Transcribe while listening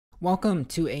Welcome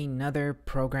to another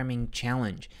programming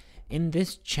challenge. In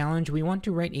this challenge, we want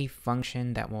to write a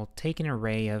function that will take an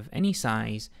array of any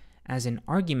size as an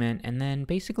argument and then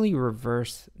basically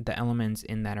reverse the elements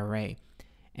in that array.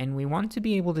 And we want to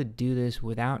be able to do this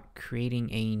without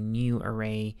creating a new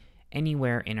array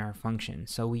anywhere in our function.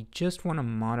 So we just want to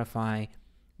modify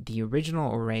the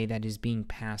original array that is being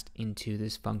passed into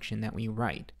this function that we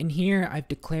write. And here I've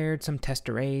declared some test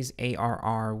arrays,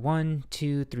 ARR 1,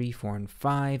 2, 3, 4, and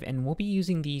 5, and we'll be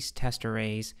using these test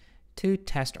arrays to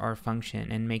test our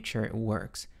function and make sure it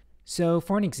works. So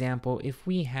for an example, if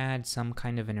we had some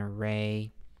kind of an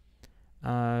array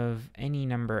of any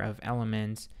number of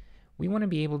elements, we want to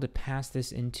be able to pass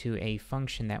this into a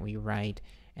function that we write,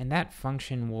 and that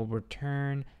function will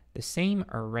return the same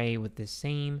array with the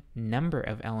same number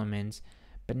of elements,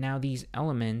 but now these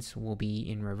elements will be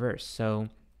in reverse. So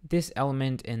this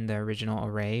element in the original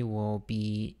array will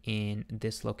be in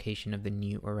this location of the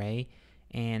new array,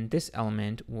 and this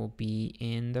element will be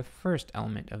in the first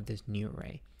element of this new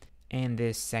array. And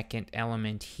this second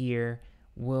element here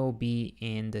will be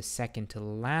in the second to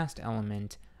last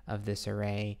element of this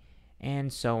array,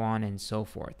 and so on and so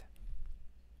forth.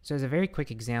 So as a very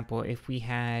quick example, if we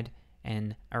had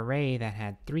an array that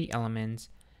had 3 elements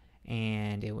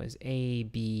and it was A,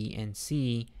 B, and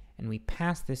C, and we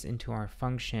pass this into our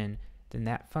function, then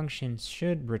that function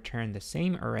should return the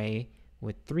same array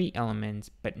with 3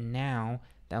 elements, but now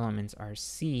the elements are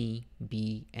C,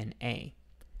 B, and A.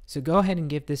 So go ahead and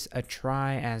give this a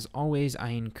try. As always, I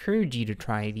encourage you to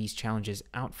try these challenges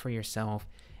out for yourself,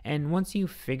 and once you've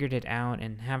figured it out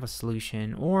and have a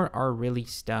solution or are really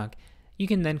stuck, you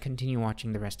can then continue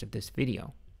watching the rest of this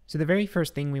video. So the very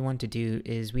first thing we want to do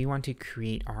is we want to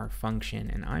create our function,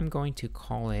 and I'm going to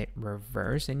call it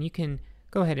reverse, and you can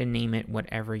go ahead and name it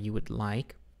whatever you would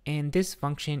like. And this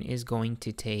function is going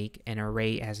to take an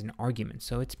array as an argument,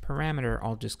 so its parameter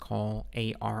I'll just call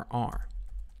ARR.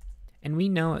 And we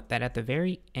know that at the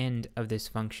very end of this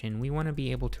function, we want to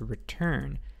be able to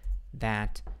return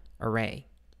that array,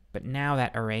 but now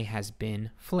that array has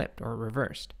been flipped or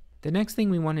reversed. The next thing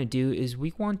we want to do is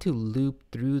we want to loop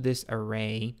through this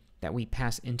array that we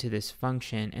pass into this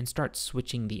function and start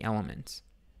switching the elements.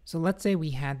 So let's say we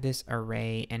had this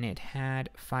array and it had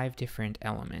 5 different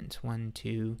elements, 1,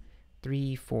 2,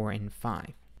 3, 4, and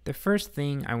 5. The first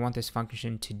thing I want this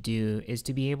function to do is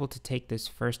to be able to take this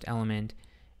first element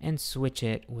and switch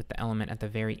it with the element at the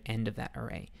very end of that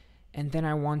array. And then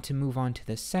I want to move on to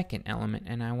the second element,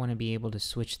 and I want to be able to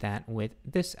switch that with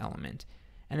this element.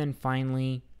 And then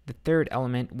finally, the third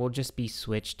element will just be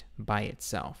switched by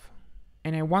itself.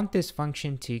 And I want this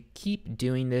function to keep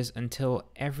doing this until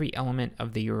every element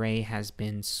of the array has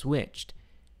been switched.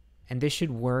 And this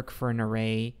should work for an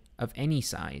array of any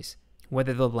size,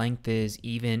 whether the length is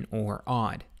even or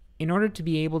odd. In order to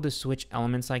be able to switch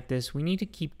elements like this, we need to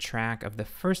keep track of the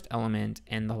first element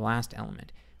and the last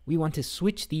element. We want to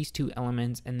switch these 2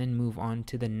 elements and then move on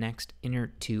to the next inner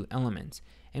 2 elements.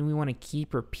 And we want to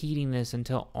keep repeating this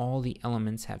until all the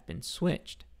elements have been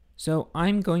switched. So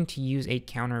I'm going to use a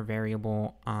counter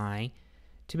variable I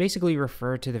to basically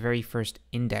refer to the very first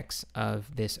index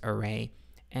of this array.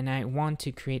 And I want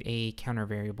to create a counter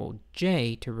variable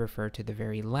j to refer to the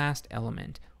very last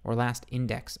element or last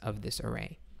index of this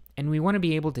array. And we want to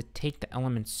be able to take the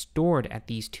elements stored at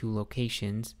these 2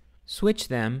 locations, switch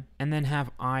them, and then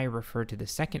have I refer to the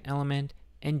second element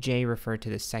and j refer to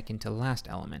the second to last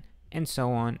element, and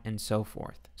so on and so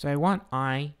forth. So I want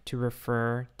I to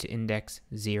refer to index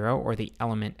 0, or the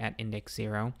element at index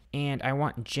 0, and I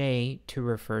want j to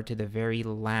refer to the very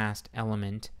last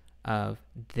element of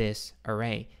this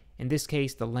array. In this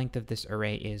case, the length of this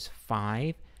array is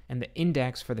 5, and the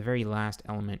index for the very last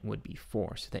element would be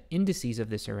 4. So the indices of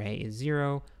this array is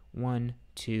 0, 1,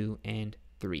 2, and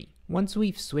 3. Once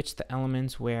we've switched the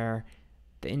elements where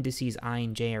the indices I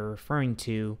and j are referring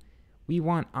to, we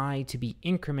want I to be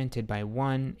incremented by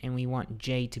 1, and we want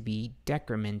j to be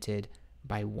decremented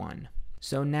by 1.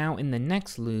 So now in the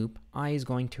next loop, I is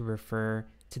going to refer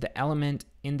to the element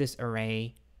in this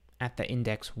array at the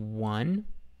index 1,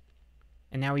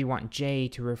 and now we want j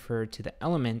to refer to the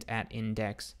element at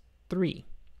index 3.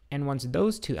 And once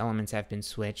those 2 elements have been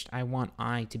switched, I want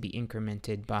I to be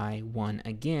incremented by 1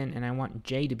 again, and I want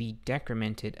j to be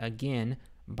decremented again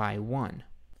by 1.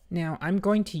 Now I'm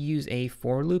going to use a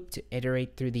for loop to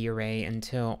iterate through the array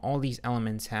until all these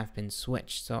elements have been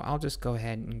switched. So I'll just go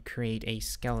ahead and create a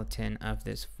skeleton of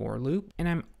this for loop. And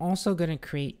I'm also going to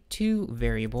create 2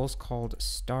 variables called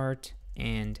start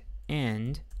and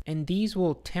end. And these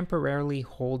will temporarily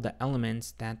hold the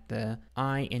elements that the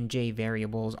I and j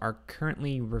variables are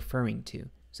currently referring to.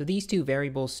 So these two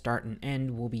variables, start and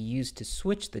end, will be used to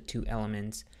switch the two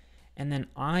elements, and then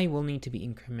I will need to be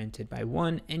incremented by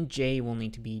 1 and j will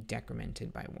need to be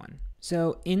decremented by 1.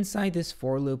 So inside this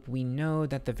for loop, we know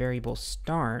that the variable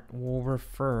start will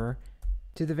refer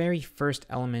to the very first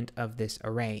element of this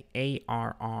array,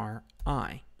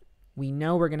 ARRI. We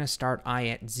know we're going to start I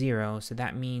at 0, so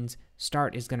that means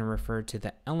start is going to refer to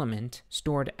the element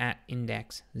stored at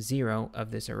index 0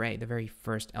 of this array, the very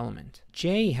first element.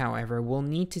 J, however, will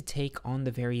need to take on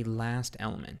the very last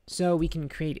element. So we can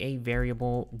create a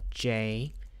variable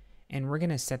j, and we're going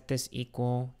to set this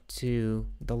equal to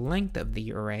the length of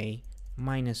the array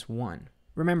minus 1.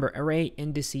 Remember, array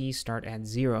indices start at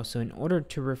 0, so in order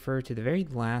to refer to the very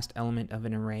last element of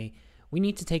an array, we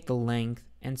need to take the length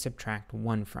and subtract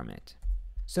 1 from it.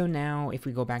 So now, if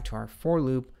we go back to our for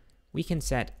loop, we can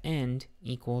set end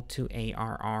equal to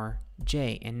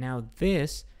ARRJ, and now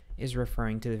this is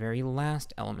referring to the very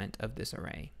last element of this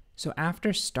array. So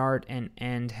after start and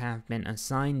end have been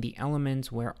assigned the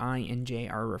elements where I and j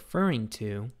are referring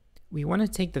to, we want to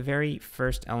take the very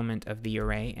first element of the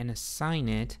array and assign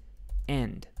it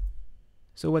end.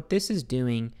 So what this is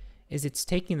doing is it's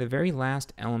taking the very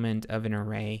last element of an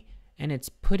array and it's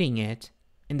putting it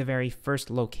in the very first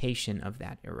location of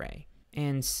that array.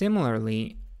 And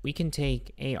similarly, we can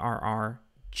take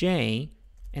ARRJ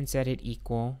and set it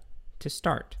equal to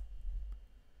start.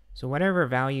 So whatever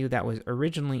value that was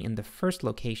originally in the first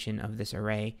location of this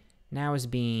array now is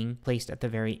being placed at the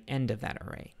very end of that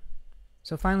array.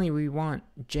 So finally, we want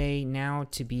j now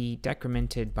to be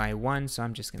decremented by 1, so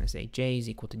I'm just going to say j is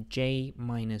equal to j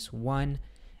minus 1.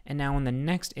 And now in the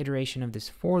next iteration of this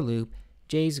for loop,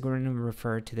 j is going to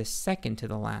refer to the second to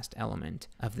the last element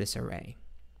of this array.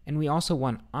 And we also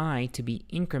want I to be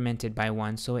incremented by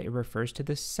 1, so it refers to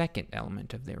the second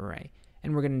element of the array.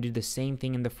 And we're going to do the same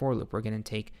thing in the for loop. We're going to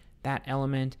take that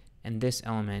element and this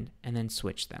element and then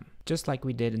switch them, just like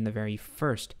we did in the very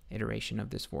first iteration of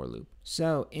this for loop.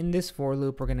 So in this for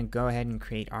loop, we're going to go ahead and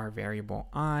create our variable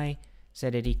I,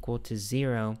 set it equal to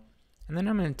 0, and then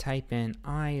I'm going to type in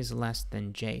I is less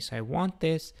than j. So I want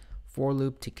this for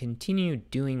loop to continue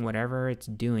doing whatever it's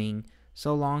doing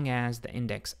so long as the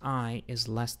index I is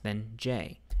less than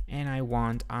j, and I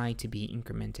want I to be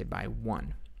incremented by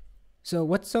 1. So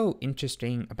what's so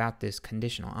interesting about this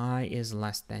conditional I is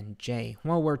less than j?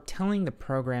 Well, we're telling the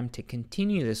program to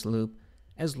continue this loop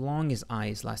as long as I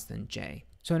is less than j.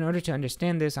 So in order to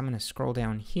understand this, I'm going to scroll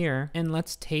down here and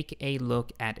let's take a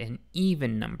look at an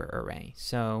even number array.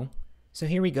 So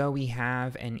here we go. We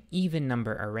have an even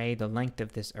number array. The length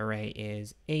of this array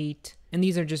is 8, and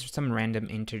these are just some random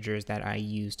integers that I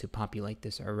use to populate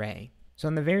this array. So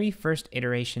in the very first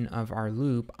iteration of our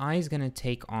loop, I is going to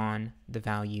take on the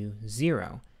value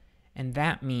 0. And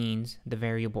that means the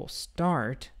variable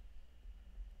start,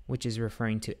 which is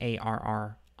referring to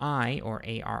ARRI or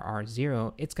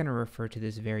ARR0, it's going to refer to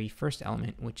this very first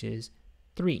element, which is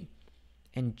 3.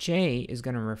 And j is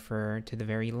going to refer to the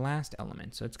very last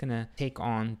element. So it's going to take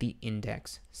on the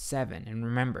index 7. And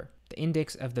remember, the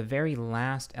index of the very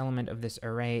last element of this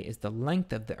array is the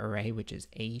length of the array, which is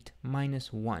 8,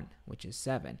 minus 1, which is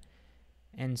 7.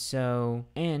 And so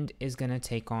end is going to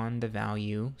take on the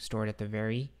value stored at the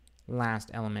very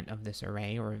last element of this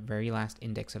array, or very last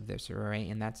index of this array,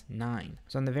 and that's 9.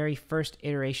 So in the very first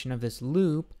iteration of this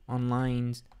loop, on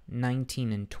lines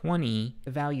 19 and 20,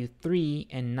 the value 3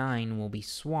 and 9 will be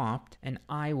swapped, and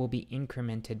I will be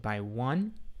incremented by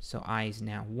 1, so I is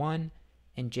now 1,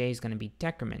 and j is going to be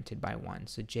decremented by 1,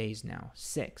 so j is now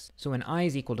 6. So when I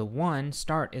is equal to 1,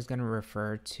 start is going to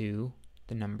refer to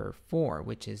the number 4,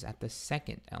 which is at the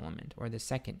second element, or the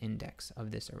second index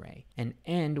of this array. And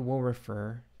end will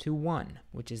refer to 1,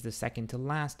 which is the second to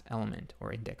last element,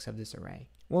 or index of this array.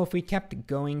 Well, if we kept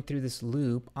going through this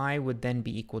loop, I would then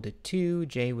be equal to 2,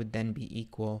 j would then be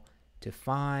equal to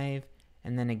 5,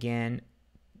 and then again,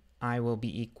 I will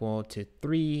be equal to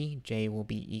 3, j will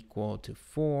be equal to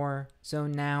 4. So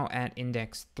now at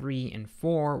index 3 and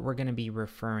 4, we're going to be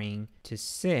referring to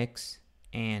 6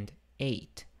 and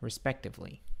 8,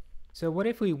 respectively. So what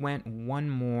if we went one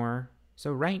more?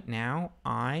 So right now,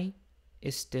 I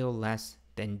is still less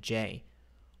than j.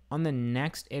 On the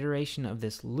next iteration of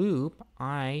this loop,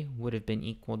 I would have been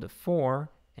equal to 4,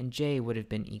 and j would have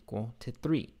been equal to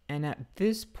 3. And at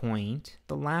this point,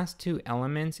 the last two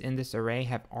elements in this array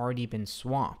have already been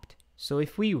swapped. So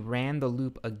if we ran the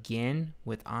loop again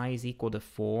with I is equal to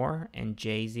 4 and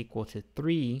j is equal to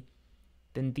 3,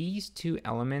 then these two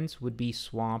elements would be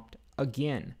swapped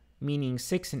again, meaning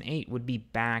 6 and 8 would be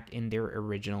back in their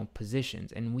original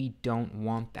positions, and we don't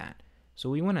want that. So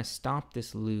we want to stop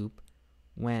this loop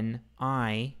when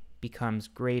I becomes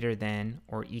greater than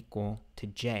or equal to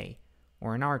j,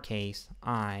 or in our case,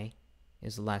 I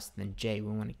is less than j.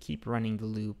 We want to keep running the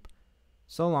loop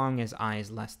so long as I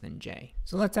is less than j.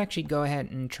 So let's actually go ahead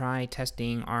and try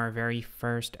testing our very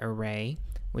first array,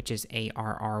 which is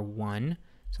ARR1.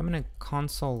 So I'm going to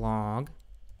console log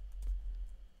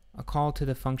a call to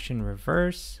the function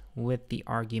reverse with the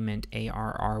argument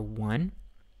ARR1.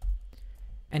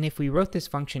 And if we wrote this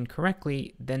function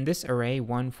correctly, then this array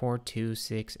 1, 4, 2,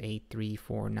 6, 8, 3,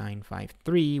 4, 9, 5,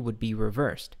 3 would be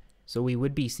reversed. So we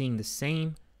would be seeing the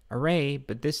same array,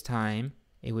 but this time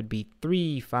it would be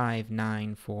 3, 5,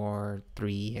 9, 4,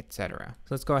 3, etc. So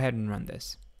let's go ahead and run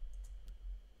this.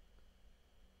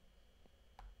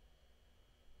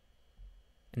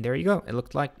 And there you go. It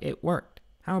looked like it worked.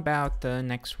 How about the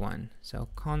next one? So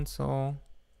console.log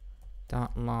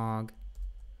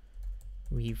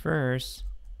reverse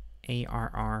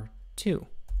ARR2. I'm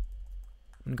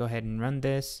going to go ahead and run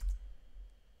this.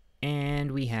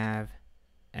 And we have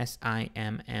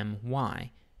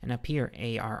SIMMY. And up here,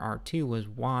 ARR2 was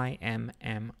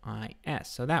YMMIS.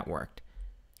 So that worked.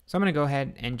 So I'm going to go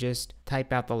ahead and just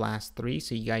type out the last three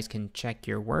so you guys can check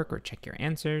your work or check your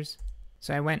answers.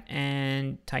 So I went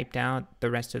and typed out the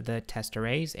rest of the test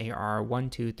arrays, ARR 1,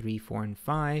 2, 3, 4, and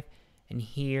 5. And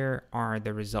here are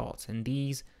the results. And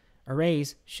these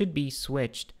arrays should be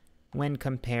switched when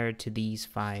compared to these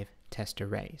 5 test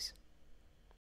arrays.